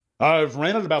I've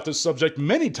ranted about this subject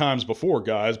many times before,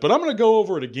 guys, but I'm going to go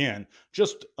over it again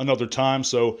just another time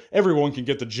so everyone can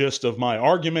get the gist of my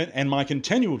argument and my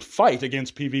continued fight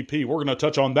against PvP. We're going to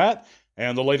touch on that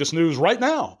and the latest news right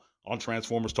now on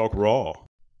Transformers Talk Raw.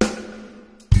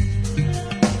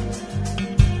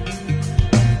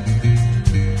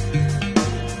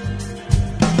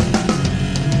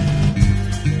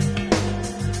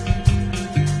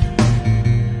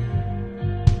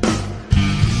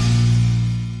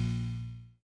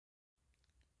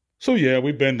 So yeah,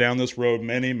 we've been down this road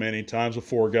many times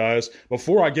before, guys.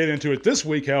 Before I get into it this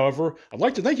week, however, I'd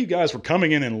like to thank you guys for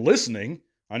coming in and listening.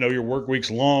 I know your work week's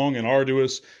long and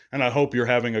arduous, and I hope you're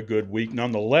having a good week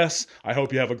nonetheless. I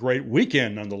hope you have a great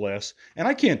weekend nonetheless. And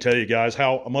I can't tell you guys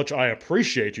how much I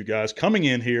appreciate you guys coming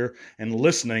in here and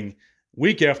listening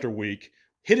week after week.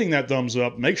 Hitting that thumbs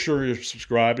up. Make sure you're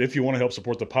subscribed if you want to help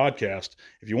support the podcast.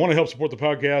 If you want to help support the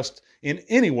podcast in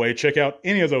any way, check out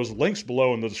any of those links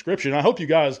below in the description. I hope you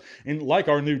guys like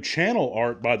our new channel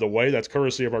art, by the way. That's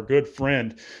courtesy of our good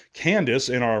friend Candace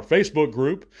in our Facebook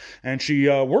group. And she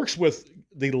works with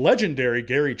the legendary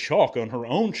Gary Chalk on her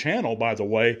own channel, by the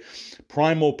way.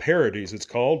 Primal Parodies, it's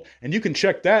called. And you can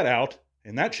check that out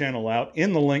and that channel out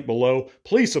in the link below.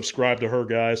 Please subscribe to her,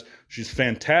 guys. She's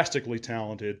fantastically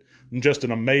talented and just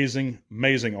an amazing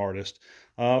artist.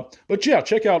 But yeah,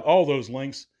 check out all those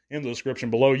links in the description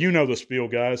below. You know the spiel,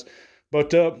 guys.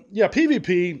 But yeah,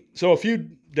 PvP. So a few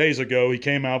days ago, he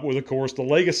came out with, of course, the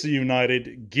Legacy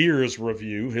United Gears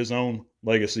review, his own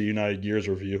Legacy United Gears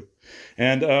review.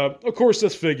 And of course,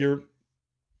 this figure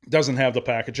doesn't have the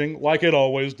packaging, like it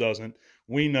always doesn't.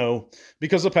 We know,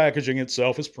 because the packaging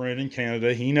itself is printed in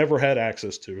Canada. He never had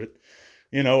access to it.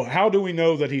 You know, how do we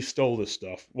know that he stole this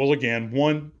stuff? Well, again,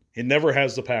 one, it never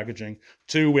has the packaging.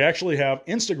 Two, we actually have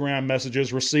Instagram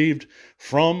messages received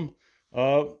from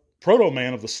Proto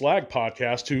Man of the Slag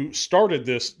podcast, who started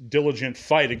this diligent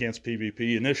fight against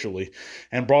PvP initially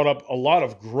and brought up a lot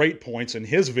of great points in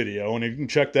his video, and you can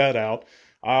check that out.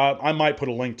 I might put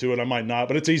a link to it, I might not,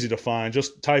 but it's easy to find.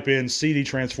 Just type in CD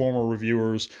Transformer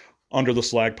Reviewers under the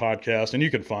Slag podcast, and you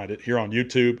can find it here on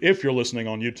YouTube if you're listening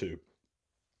on YouTube.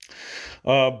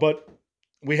 But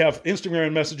we have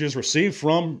Instagram messages received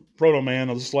from Proto Man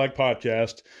of the Slag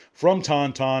podcast from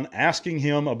Tauntaun asking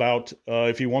him about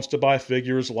if he wants to buy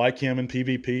figures like him in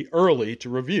PvP early to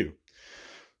review.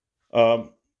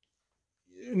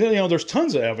 You know, there's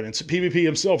tons of evidence. PvP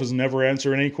himself has never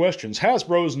answered any questions.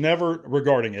 Hasbro's never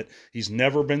regarding it. He's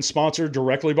never been sponsored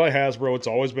directly by Hasbro. It's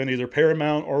always been either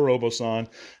Paramount or Robosan.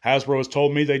 Hasbro has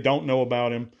told me they don't know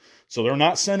about him, so they're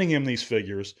not sending him these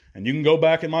figures. And you can go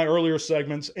back in my earlier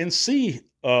segments and see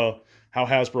how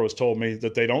Hasbro has told me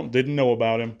that they didn't know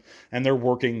about him, and they're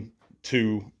working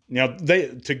to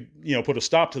put a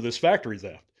stop to this factory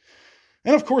theft.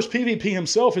 And of course, PvP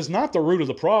himself is not the root of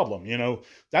the problem. You know,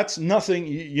 that's nothing.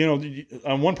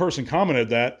 One person commented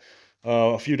that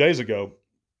a few days ago.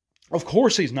 Of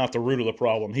course, he's not the root of the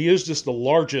problem. He is just the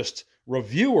largest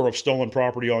reviewer of stolen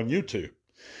property on YouTube.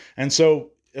 And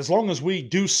so, as long as we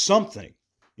do something,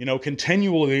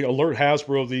 continually alert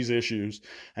Hasbro of these issues.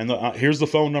 And here's the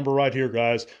phone number right here,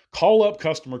 guys. Call up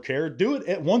customer care. Do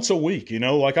it once a week,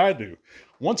 like I do.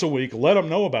 Once a week, let them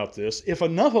know about this. If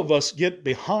enough of us get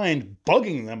behind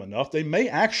bugging them enough, they may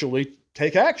actually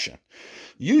take action.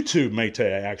 YouTube may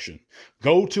take action.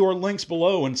 Go to our links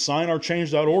below and sign our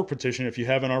change.org petition if you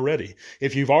haven't already.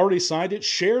 If you've already signed it,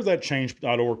 share that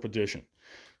change.org petition.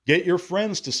 Get your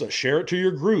friends to share it to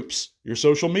your groups, your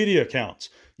social media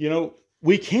accounts.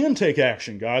 We can take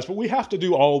action, guys, but we have to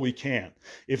do all we can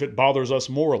if it bothers us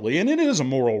morally. And it is a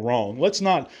moral wrong. Let's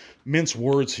not mince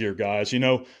words here, guys.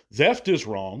 Theft is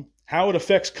wrong. How it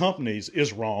affects companies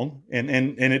is wrong, and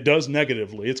it does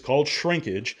negatively. It's called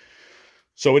shrinkage.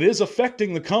 So it is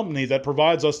affecting the company that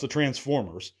provides us the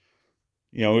Transformers.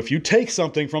 If you take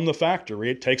something from the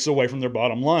factory, it takes away from their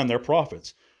bottom line, their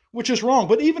profits, which is wrong.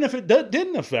 But even if it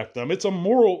didn't affect them, it's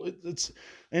an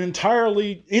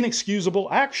entirely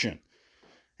inexcusable action.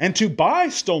 And to buy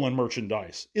stolen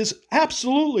merchandise is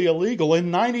absolutely illegal in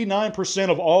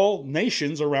 99% of all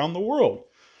nations around the world.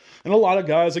 And a lot of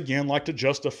guys, again, like to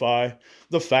justify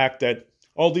the fact that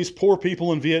all these poor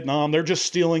people in Vietnam, they're just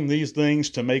stealing these things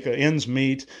to make ends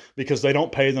meet because they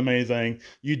don't pay them anything.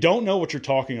 You don't know what you're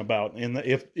talking about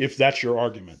if that's your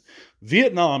argument.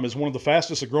 Vietnam is one of the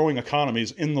fastest growing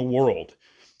economies in the world.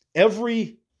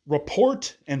 Every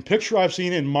report and picture I've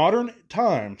seen in modern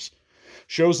times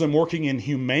shows them working in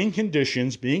humane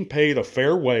conditions, being paid a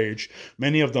fair wage.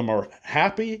 Many of them are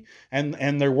happy, and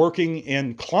they're working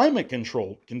in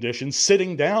climate-controlled conditions,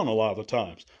 sitting down a lot of the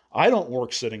times. I don't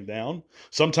work sitting down.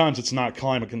 Sometimes it's not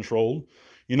climate-controlled.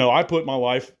 I put my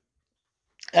life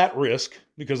at risk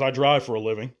because I drive for a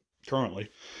living currently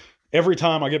every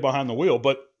time I get behind the wheel.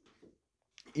 But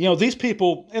these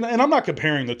people, and I'm not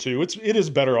comparing the two. It is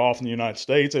better off in the United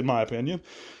States, in my opinion.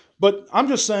 But I'm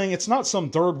just saying it's not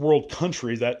some third world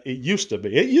country that it used to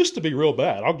be. It used to be real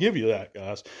bad. I'll give you that,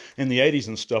 guys, in the 80s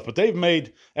and stuff. But they've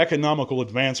made economical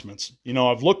advancements.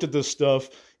 I've looked at this stuff.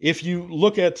 If you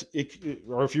look at it,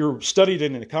 or if you're studied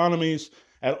in economies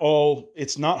at all,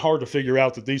 it's not hard to figure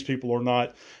out that these people are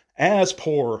not as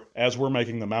poor as we're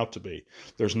making them out to be.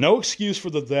 There's no excuse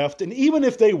for the theft. And even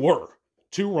if they were,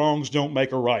 two wrongs don't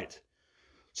make a right.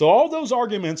 So all those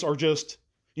arguments are just,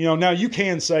 now you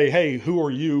can say, hey, who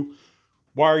are you?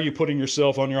 Why are you putting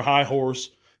yourself on your high horse?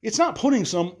 It's not putting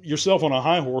yourself on a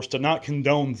high horse to not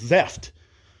condone theft.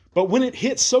 But when it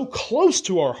hits so close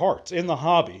to our hearts in the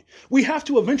hobby, we have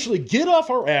to eventually get off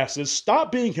our asses,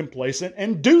 stop being complacent,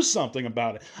 and do something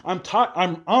about it.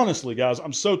 I'm honestly, guys,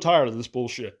 I'm so tired of this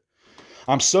bullshit.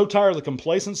 I'm so tired of the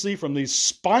complacency from these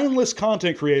spineless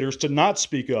content creators to not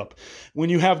speak up. When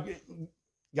you have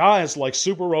guys like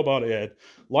Super Robot Ed,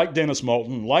 like Dennis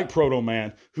Moulton, like Proto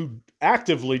Man, who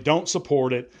actively don't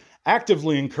support it,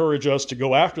 actively encourage us to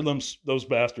go after those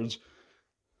bastards.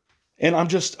 And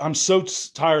I'm so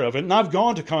tired of it. And I've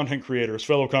gone to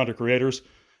fellow content creators,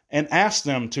 and asked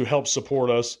them to help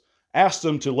support us, asked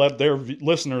them to let their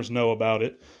listeners know about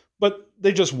it. But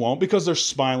they just won't because they're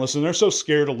spineless and they're so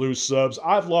scared to lose subs.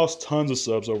 I've lost tons of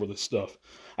subs over this stuff.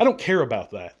 I don't care about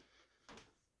that.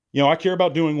 I care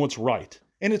about doing what's right.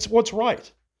 And it's what's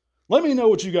right. Let me know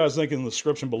what you guys think in the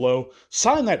description below.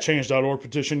 Sign that change.org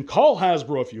petition. Call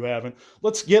Hasbro if you haven't.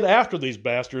 Let's get after these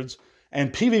bastards.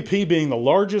 And PvP being the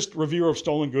largest reviewer of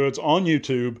stolen goods on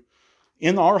YouTube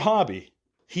in our hobby,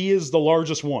 he is the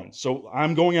largest one. So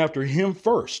I'm going after him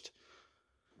first.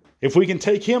 If we can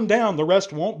take him down, the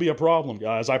rest won't be a problem,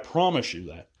 guys. I promise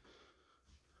you that.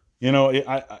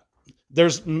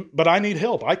 But I need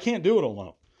help. I can't do it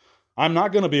alone. I'm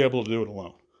not going to be able to do it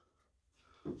alone.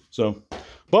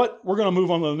 But we're going to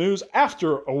move on to the news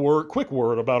after a quick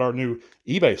word about our new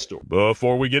eBay store.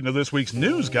 Before we get into this week's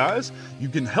news, guys, you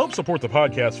can help support the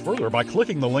podcast further by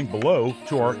clicking the link below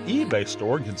to our eBay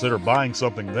store and consider buying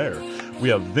something there. We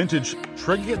have vintage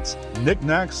trinkets,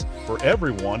 knickknacks for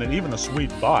everyone, and even a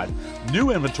sweet bot.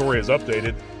 New inventory is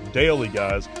updated daily,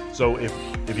 guys. So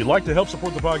if you'd like to help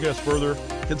support the podcast further,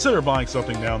 consider buying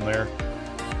something down there.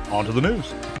 On to the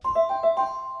news.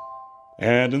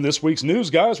 And in this week's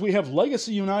news, guys, we have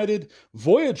Legacy United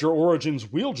Voyager Origins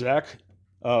Wheeljack,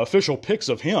 official pics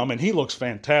of him, and he looks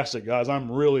fantastic, guys.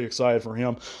 I'm really excited for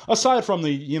him. Aside from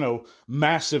the,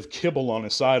 massive kibble on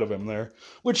his side of him there,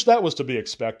 which that was to be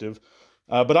expected.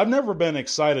 But I've never been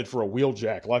excited for a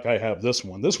Wheeljack like I have this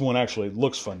one. This one actually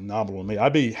looks phenomenal to me.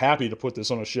 I'd be happy to put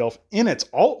this on a shelf in its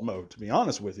alt mode, to be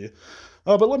honest with you.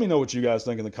 But let me know what you guys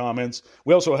think in the comments.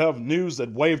 We also have news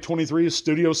that Wave 23's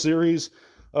Studio Series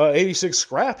 86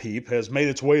 Scrap Heap has made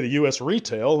its way to U.S.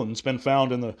 retail and it's been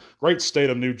found in the great state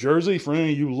of New Jersey. For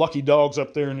any of you lucky dogs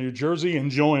up there in New Jersey,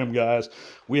 enjoy them, guys.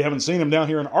 We haven't seen him down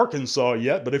here in Arkansas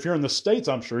yet, but if you're in the States,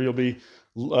 I'm sure you'll be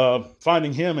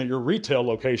finding him at your retail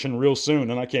location real soon,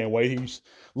 and I can't wait. He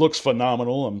looks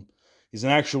phenomenal, and he's an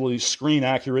actually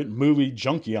screen-accurate movie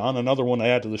Junkion, another one to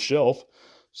add to the shelf.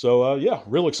 So,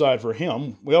 real excited for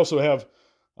him. We also have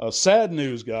sad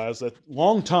news, guys, that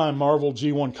longtime Marvel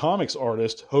G1 Comics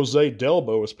artist Jose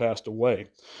Delbo has passed away. And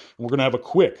we're going to have a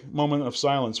quick moment of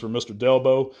silence for Mr.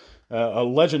 Delbo, a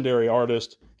legendary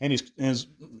artist, and he's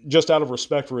just out of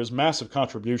respect for his massive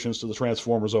contributions to the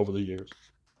Transformers over the years.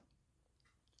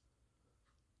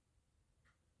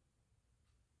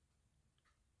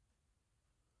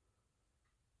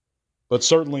 But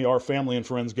certainly our family and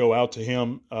friends go out to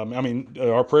him.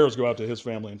 Our prayers go out to his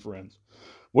family and friends.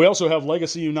 We also have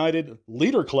Legacy United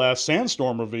Leader Class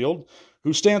Sandstorm revealed,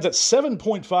 who stands at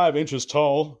 7.5 inches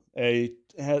tall. They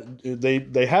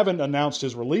haven't announced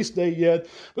his release date yet,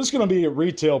 but it's going to be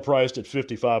retail priced at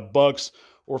 $55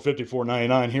 or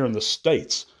 $54.99 here in the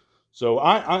States.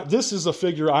 So this is a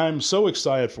figure I'm so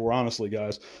excited for, honestly,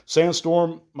 guys.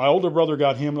 Sandstorm, my older brother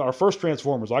got him, our first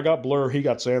Transformers. I got Blur, he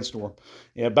got Sandstorm,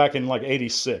 back in like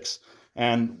 86.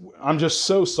 And I'm just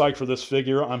so psyched for this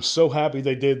figure. I'm so happy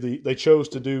they chose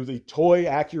to do the toy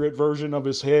accurate version of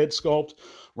his head sculpt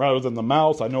rather than the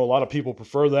mouth. I know a lot of people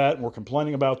prefer that and we're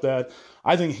complaining about that.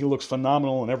 I think he looks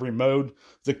phenomenal in every mode.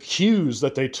 The cues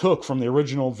that they took from the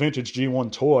original vintage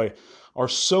G1 toy are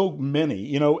so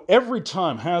many. Every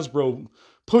time Hasbro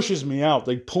pushes me out,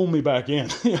 they pull me back in,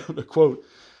 to quote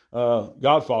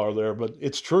Godfather there, but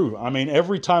it's true.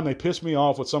 Every time they piss me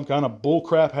off with some kind of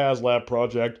bullcrap HasLab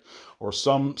project or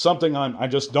something I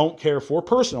just don't care for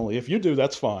personally. If you do,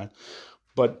 that's fine.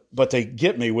 but they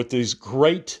get me with these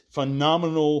great,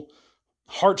 phenomenal,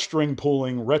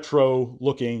 heartstring-pulling,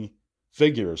 retro-looking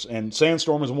figures. And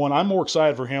Sandstorm is one. I'm more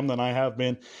excited for him than I have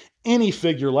been any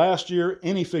figure last year,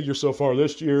 any figure so far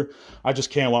this year. I just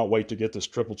cannot wait to get this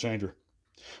triple changer.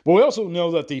 But we also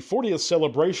know that the 40th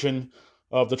celebration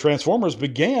of the Transformers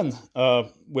began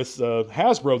with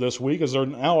Hasbro this week, as they're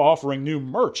now offering new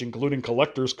merch, including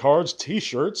collector's cards,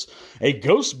 t-shirts, a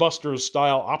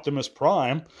Ghostbusters-style Optimus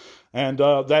Prime, and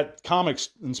that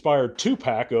comics-inspired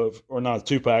two-pack of, or not a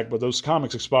two-pack, but those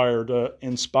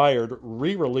comics-inspired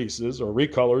re-releases or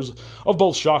recolors of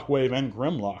both Shockwave and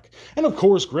Grimlock. And of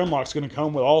course, Grimlock's going to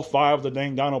come with all 5 of the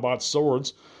dang Dinobots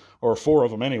swords, or 4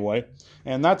 of them anyway.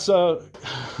 And that's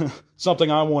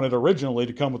something I wanted originally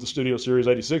to come with the Studio Series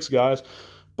 86 guys,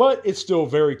 but it's still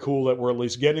very cool that we're at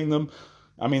least getting them.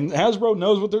 I mean, Hasbro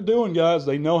knows what they're doing, guys.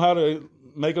 They know how to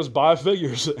make us buy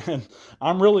figures, and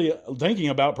I'm really thinking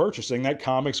about purchasing that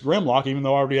Comics Grimlock, even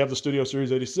though I already have the Studio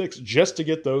Series 86, just to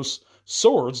get those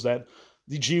swords that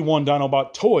the G1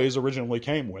 Dinobot toys originally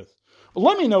came with. But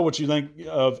let me know what you think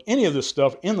of any of this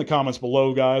stuff in the comments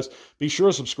below, guys. Be sure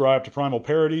to subscribe to Primal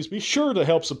Parodies. Be sure to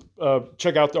help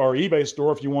check out our eBay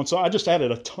store if you want. So I just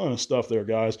added a ton of stuff there,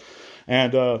 guys.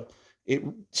 And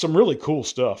some really cool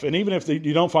stuff. And even if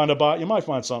you don't find a bot, you might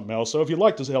find something else. So if you'd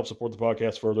like to help support the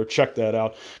podcast further, check that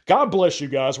out. God bless you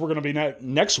guys. We're going to be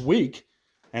next week.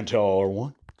 And tell all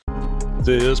everyone.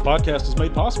 This podcast is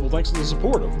made possible thanks to the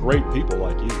support of great people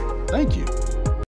like you. Thank you.